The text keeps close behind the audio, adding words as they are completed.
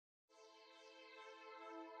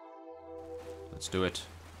Let's do it.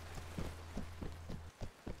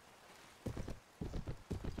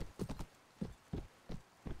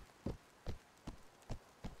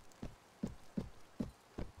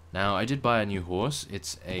 Now, I did buy a new horse.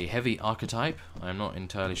 It's a heavy archetype. I'm not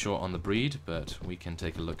entirely sure on the breed, but we can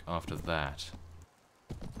take a look after that.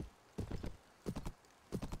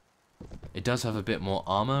 It does have a bit more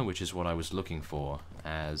armor, which is what I was looking for,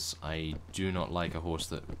 as I do not like a horse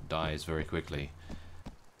that dies very quickly.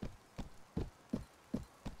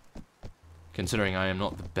 Considering I am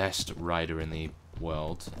not the best rider in the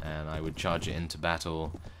world, and I would charge it into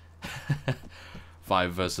battle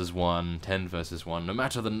 5 versus 1, 10 versus 1, no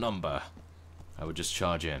matter the number, I would just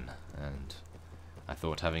charge in, and I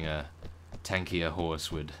thought having a tankier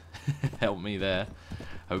horse would help me there,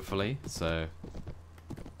 hopefully. So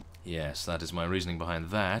yes, that is my reasoning behind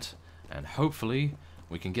that, and hopefully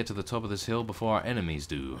we can get to the top of this hill before our enemies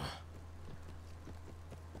do.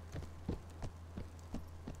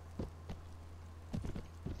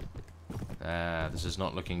 This is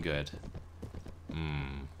not looking good.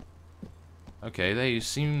 Okay, they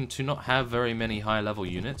seem to not have very many high-level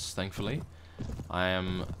units, thankfully. I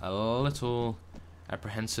am a little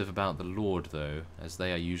apprehensive about the Lord, though, as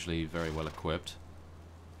they are usually very well equipped.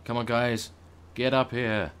 Come on, guys, get up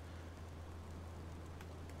here.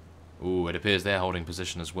 Ooh, it appears they're holding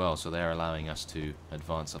position as well, so they're allowing us to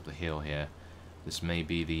advance up the hill here. This may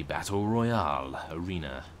be the Battle Royale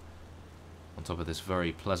arena. On top of this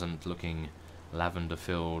very pleasant-looking,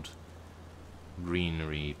 lavender-filled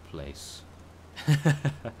greenery place.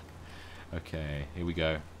 Okay, here we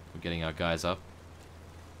go. We're getting our guys up.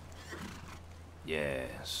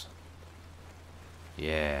 Yes.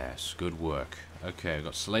 Yes, good work. Okay, we've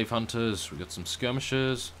got slave hunters, we've got some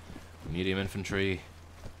skirmishers, medium infantry.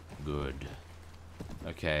 Good.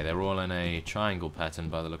 Okay, they're all in a triangle pattern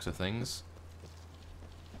by the looks of things.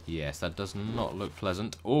 Yes, that does not look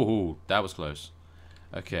pleasant. Oh, that was close.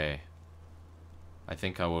 Okay. I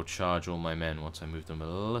think I will charge all my men once I move them a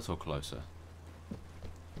little closer.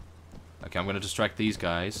 Okay, I'm going to distract these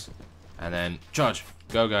guys. And then charge.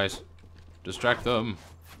 Go, guys. Distract them.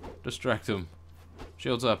 Distract them.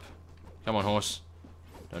 Shields up. Come on, horse.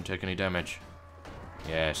 Don't take any damage.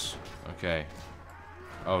 Yes. Okay.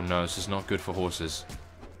 Oh no, this is not good for horses.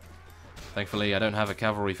 Thankfully, I don't have a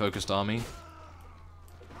cavalry-focused army.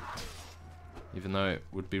 Even though it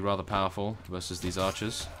would be rather powerful versus these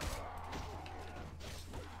archers.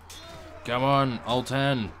 Come on,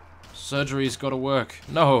 Altan. Surgery's gotta work.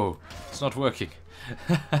 No, it's not working.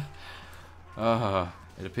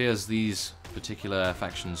 It appears these particular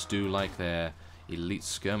factions do like their elite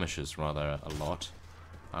skirmishers rather a lot.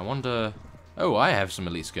 I wonder... Oh, I have some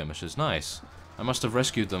elite skirmishers. Nice. I must have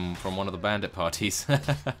rescued them from one of the bandit parties.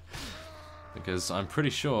 Because I'm pretty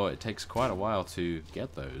sure it takes quite a while to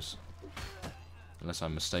get those. Unless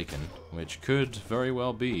I'm mistaken, which could very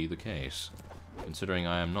well be the case, considering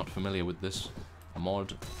I am not familiar with this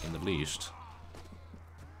mod in the least.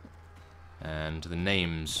 And the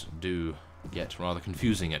names do get rather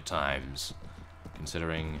confusing at times,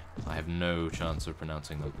 considering I have no chance of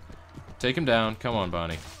pronouncing them. Take him down. Come on,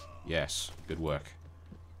 Barney. Yes, good work.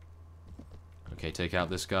 Okay, take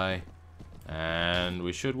out this guy, and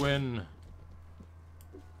we should win.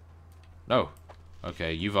 No.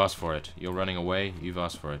 Okay, you've asked for it. You're running away. You've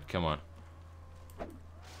asked for it. Come on.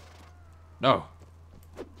 No.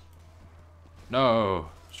 No.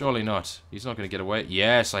 Surely not. He's not going to get away.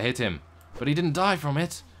 Yes, I hit him. But he didn't die from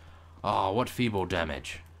it. Oh, what feeble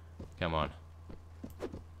damage. Come on.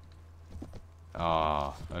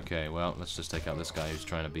 Ah, okay, well, let's just take out this guy who's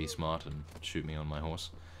trying to be smart and shoot me on my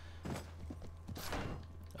horse.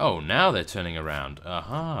 Oh, now they're turning around.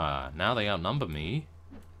 Aha, now they outnumber me.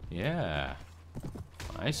 Yeah.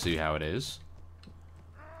 I see how it is.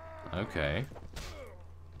 Okay.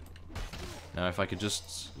 Now if I could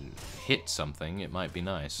just hit something, it might be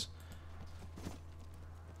nice.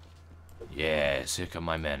 Yes, here come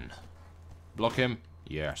my men. Block him?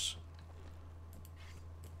 Yes.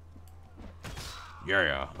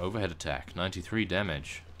 Yeah, overhead attack. 93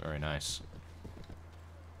 damage. Very nice.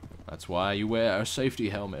 That's why you wear a safety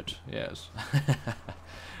helmet. Yes.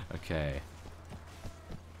 Okay.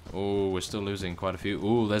 Oh, we're still losing quite a few.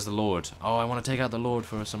 Oh, there's the Lord. Oh, I want to take out the Lord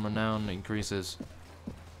for some renown increases.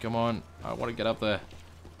 Come on. I want to get up there.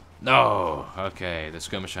 No! Okay, the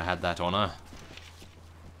skirmisher had that honor.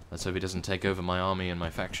 Let's hope he doesn't take over my army and my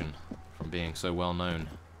faction from being so well known.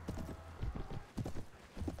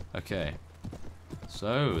 Okay.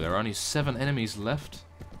 So, there are only 7 enemies left.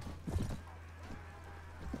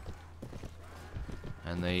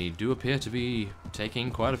 And they do appear to be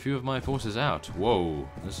taking quite a few of my forces out. Whoa,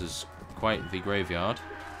 this is quite the graveyard.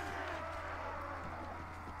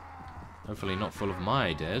 Hopefully not full of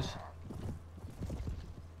my dead.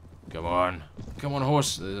 Come on. Come on,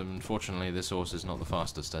 horse. Unfortunately, this horse is not the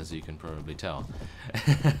fastest, as you can probably tell.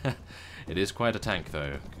 It is quite a tank,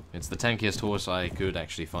 though. It's the tankiest horse I could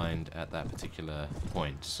actually find at that particular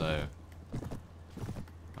point, so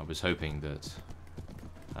I was hoping that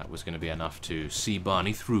that was going to be enough to see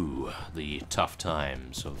Barney through the tough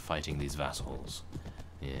times of fighting these vassals.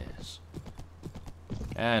 Yes.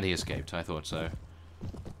 And he escaped, I thought so.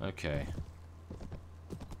 Okay.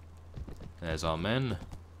 There's our men.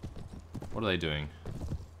 What are they doing?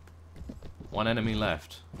 One enemy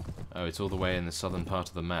left. Oh, it's all the way in the southern part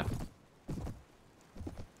of the map.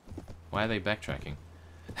 Why are they backtracking?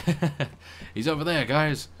 He's over there,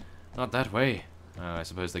 guys! Not that way. Oh, I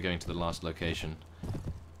suppose they're going to the last location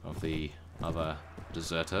of the other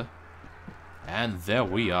deserter. And there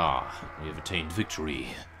we are. We have attained victory.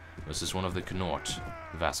 This is one of the Connaught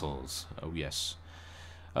vassals. Oh, yes.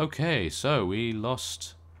 Okay, so we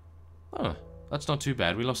lost... Oh, that's not too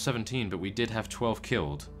bad. We lost 17, but we did have 12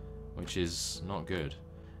 killed, which is not good.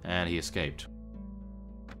 And he escaped.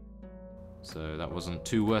 So that wasn't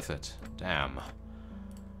too worth it. Damn.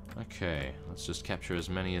 Okay, let's just capture as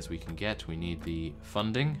many as we can get. We need the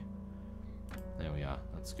funding. There we are.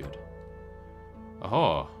 That's good.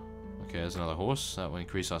 Aha! Okay, there's another horse. That will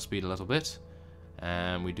increase our speed a little bit.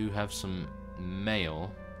 And we do have some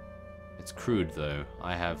mail. It's crude, though.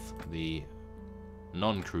 I have the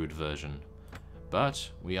non-crude version. But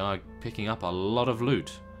we are picking up a lot of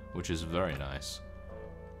loot, which is very nice.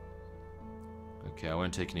 Okay, I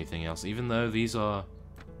won't take anything else, even though these are...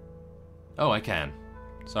 Oh, I can.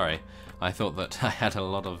 Sorry. I thought that I had a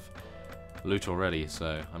lot of loot already,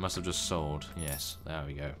 so I must have just sold. Yes, there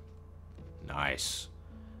we go. Nice.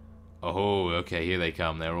 Oh, okay, here they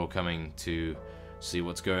come. They're all coming to see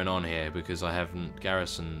what's going on here, because I haven't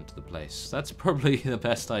garrisoned the place. That's probably the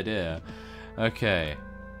best idea. Okay.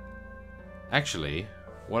 Actually,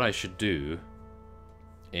 what I should do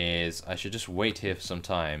is I should just wait here for some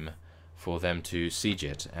time for them to siege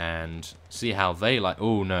it and see how they like...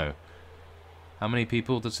 Oh, no. How many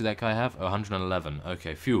people does that guy have? Oh, 111.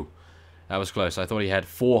 Okay, phew. That was close. I thought he had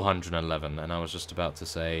 411, and I was just about to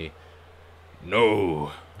say...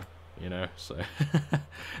 No! You know, so...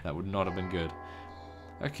 that would not have been good.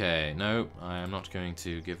 Okay, no, I am not going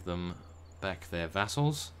to give them back their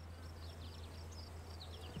vassals.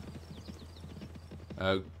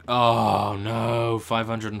 Oh, no!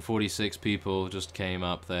 546 people just came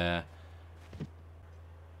up there.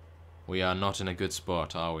 We are not in a good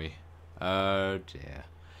spot, are we? Oh, dear.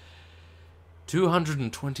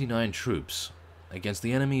 229 troops against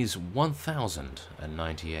the enemy's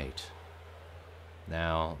 1,098.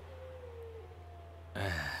 Now...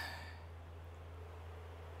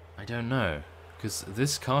 I don't know, because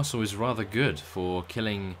this castle is rather good for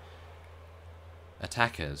killing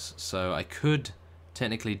attackers, so I could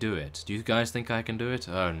technically do it. Do you guys think I can do it?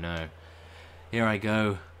 Oh no. Here I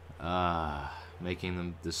go. Making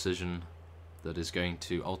the decision that is going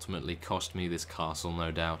to ultimately cost me this castle,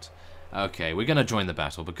 no doubt. Okay, we're going to join the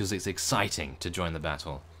battle because it's exciting to join the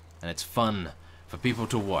battle. And it's fun for people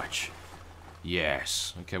to watch.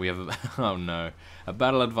 Yes. Okay, we have a... oh no. A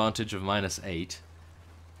battle advantage of -8.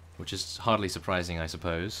 Which is hardly surprising, I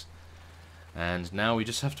suppose. And now we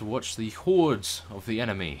just have to watch the hordes of the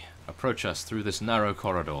enemy approach us through this narrow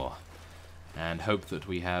corridor. And hope that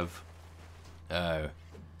we have... Oh.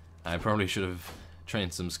 I probably should have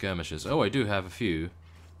trained some skirmishers. Oh, I do have a few.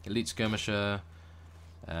 Elite skirmisher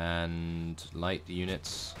and light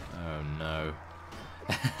units. Oh no.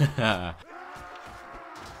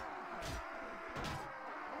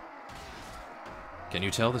 Can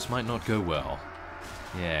you tell this might not go well?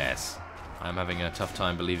 Yes. I'm having a tough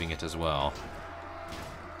time believing it as well.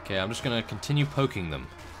 Okay, I'm just going to continue poking them,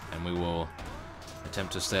 and we will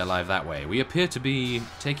attempt to stay alive that way. We appear to be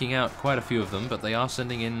taking out quite a few of them, but they are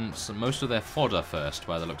sending in most of their fodder first,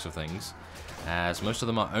 by the looks of things, as most of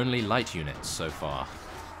them are only light units so far.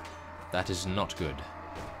 That is not good.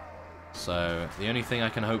 So, the only thing I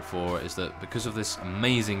can hope for is that because of this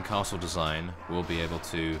amazing castle design, we'll be able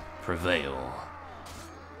to prevail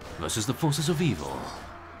versus the forces of evil.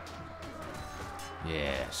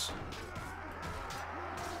 Yes.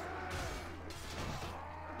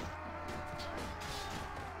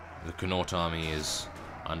 The Connaught army is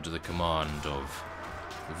under the command of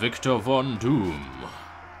Victor von Doom.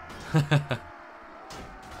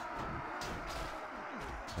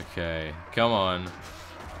 Okay, come on.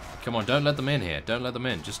 Come on, don't let them in here. Don't let them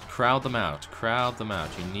in. Just crowd them out. Crowd them out.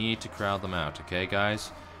 You need to crowd them out, okay,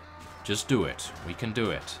 guys? Just do it. We can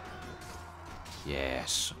do it.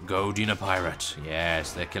 Yes. Go, Dina Pirate.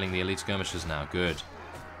 Yes, they're killing the elite skirmishers now. Good.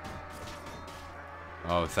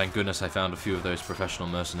 Oh, thank goodness I found a few of those professional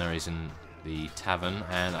mercenaries in the tavern,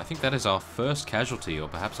 and I think that is our first casualty, or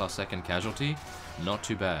perhaps our second casualty. Not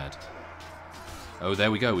too bad. Oh,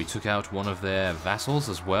 there we go. We took out one of their vassals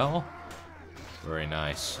as well. Very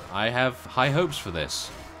nice. I have high hopes for this.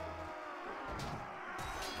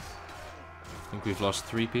 I think we've lost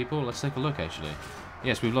 3 people. Let's take a look, actually.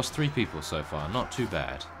 Yes, we've lost 3 people so far. Not too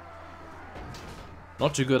bad.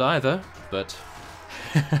 Not too good either, but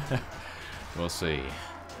we'll see.